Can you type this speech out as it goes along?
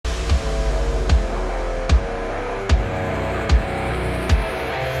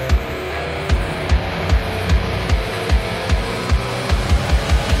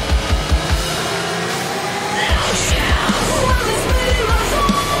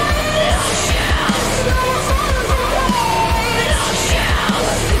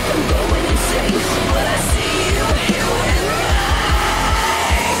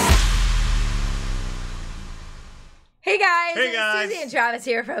Travis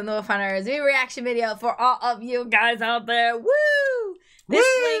here from the WOLF HUNTERZ reaction video for all of you guys out there. Woo! This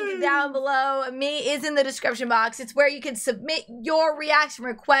link down below me is in the description box. It's where you can submit your reaction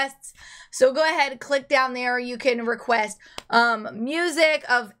requests. So go ahead and click down there. You can request music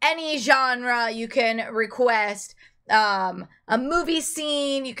of any genre. You can request a movie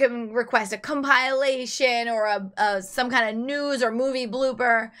scene. You can request a compilation or some kind of news or movie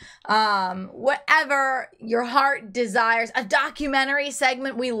blooper, whatever your heart desires. A documentary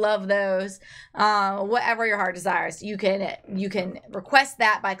segment, we love those. Whatever your heart desires, you can request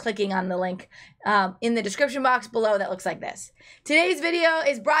that by clicking on the link in the description box below that looks like this. Today's video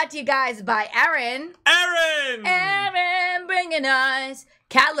is brought to you guys by Aaron bringing us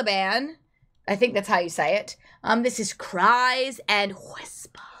Caliban. I think that's how you say it. This is Cries and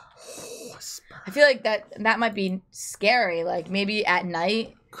Whisper. I feel like that might be scary. Like maybe at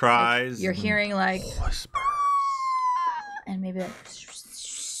night. Cries. Like you're hearing like whispers. And maybe like,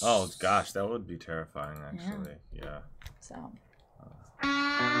 oh gosh, that would be terrifying actually. Yeah. So.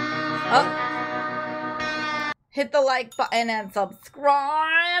 Oh. Hit the like button and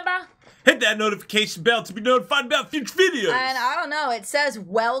subscribe. Hit that notification bell to be notified about future videos. And I don't know, it says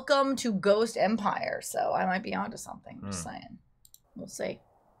welcome to Ghost Empire, so I might be onto something. Just saying. We'll see.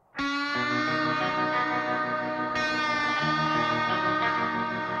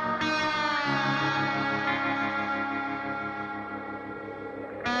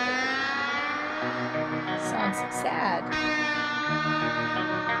 Sounds sad.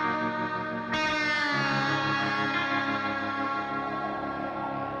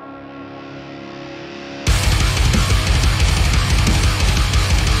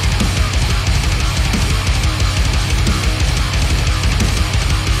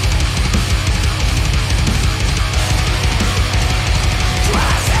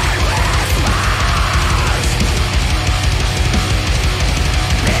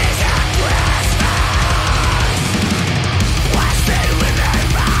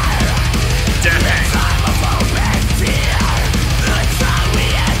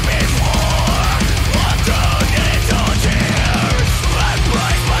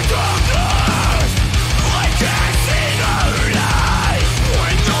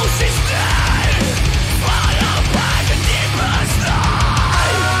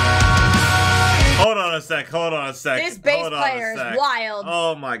 Hold on a sec. This bass player is wild.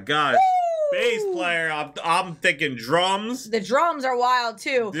 Oh my gosh. Woo! Bass player, I'm thinking drums. The drums are wild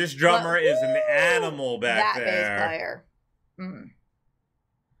too. This drummer is an animal back there. That bass player.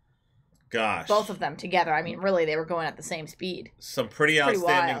 Gosh. Both of them together. I mean, really, they were going at the same speed. Some pretty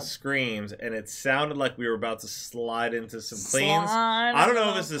outstanding screams, and it sounded like we were about to slide into some cleans. I don't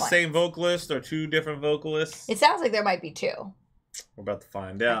know if it's the same vocalist or two different vocalists. It sounds like there might be two. We're about to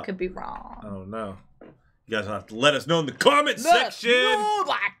find out. I could be wrong. I don't know. You guys will have to let us know in the comment section. Know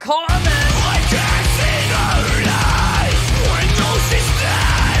by comment. I can't see the light when no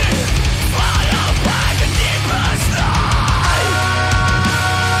dead. Fire back a deeper side.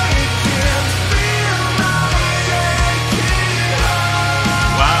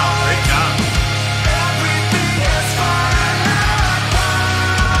 Wow, great job. Everything is falling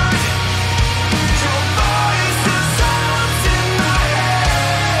apart. Your voice is sounds in my head.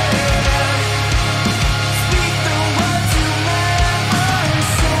 Speak the words you never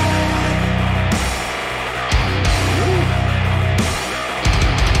said.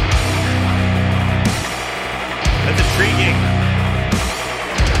 That's intriguing.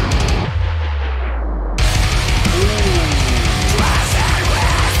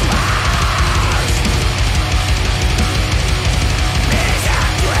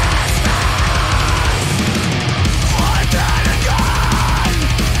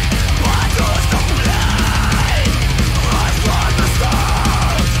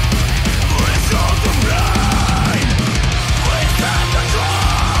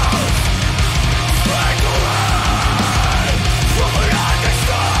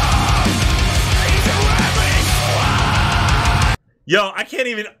 Yo, I can't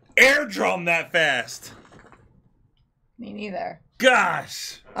even air drum that fast. Me neither.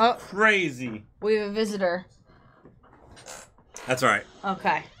 Gosh. Oh, crazy. We have a visitor. That's all right.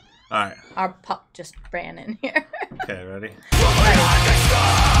 Okay. All right. Our pup just ran in here. Okay, ready?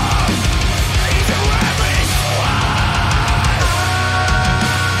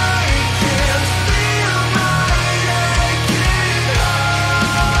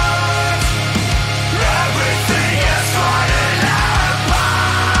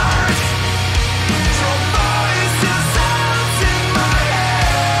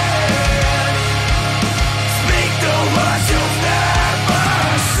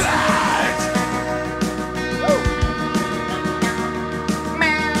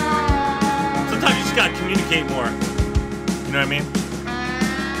 just gotta communicate more. You know what I mean?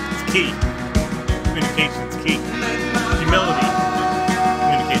 It's key. Communication's key. Humility.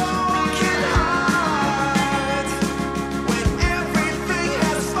 Communication.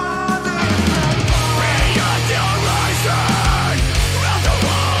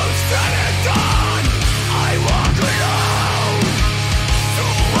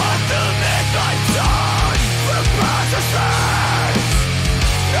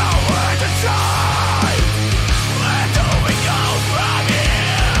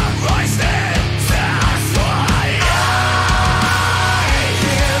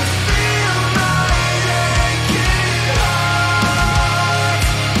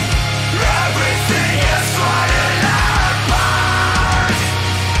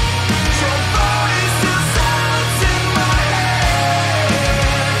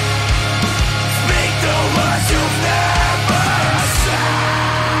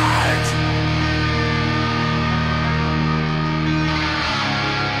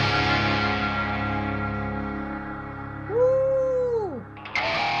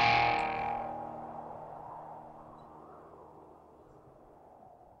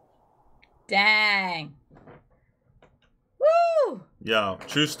 Dang. Woo! Yo,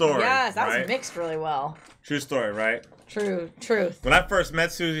 true story. Yes, that right? was mixed really well. True story, right? Truth. When I first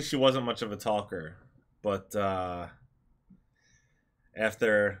met Susie, she wasn't much of a talker. But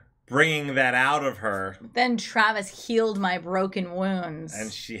after bringing that out of her... Then Travis healed my broken wounds.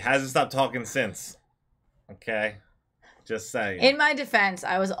 And she hasn't stopped talking since. Okay? Just saying. In my defense,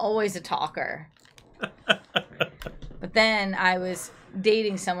 I was always a talker. But then I was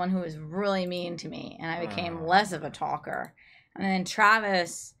dating someone who was really mean to me, and I became less of a talker. And then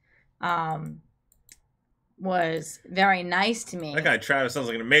Travis was very nice to me. That guy Travis sounds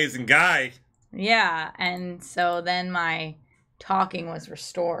like an amazing guy. Yeah, and so then my talking was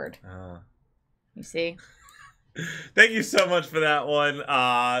restored. You see? Thank you so much for that one.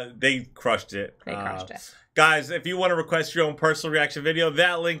 They crushed it. They crushed it. Guys, if you want to request your own personal reaction video,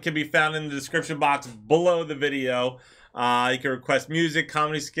 that link can be found in the description box below the video. You can request music,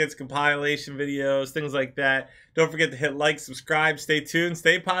 comedy skits, compilation videos, things like that. Don't forget to hit like, subscribe, stay tuned,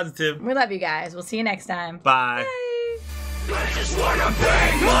 stay positive. We love you guys. We'll see you next time. Bye. Bye. I just wanna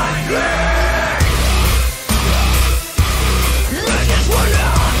bang my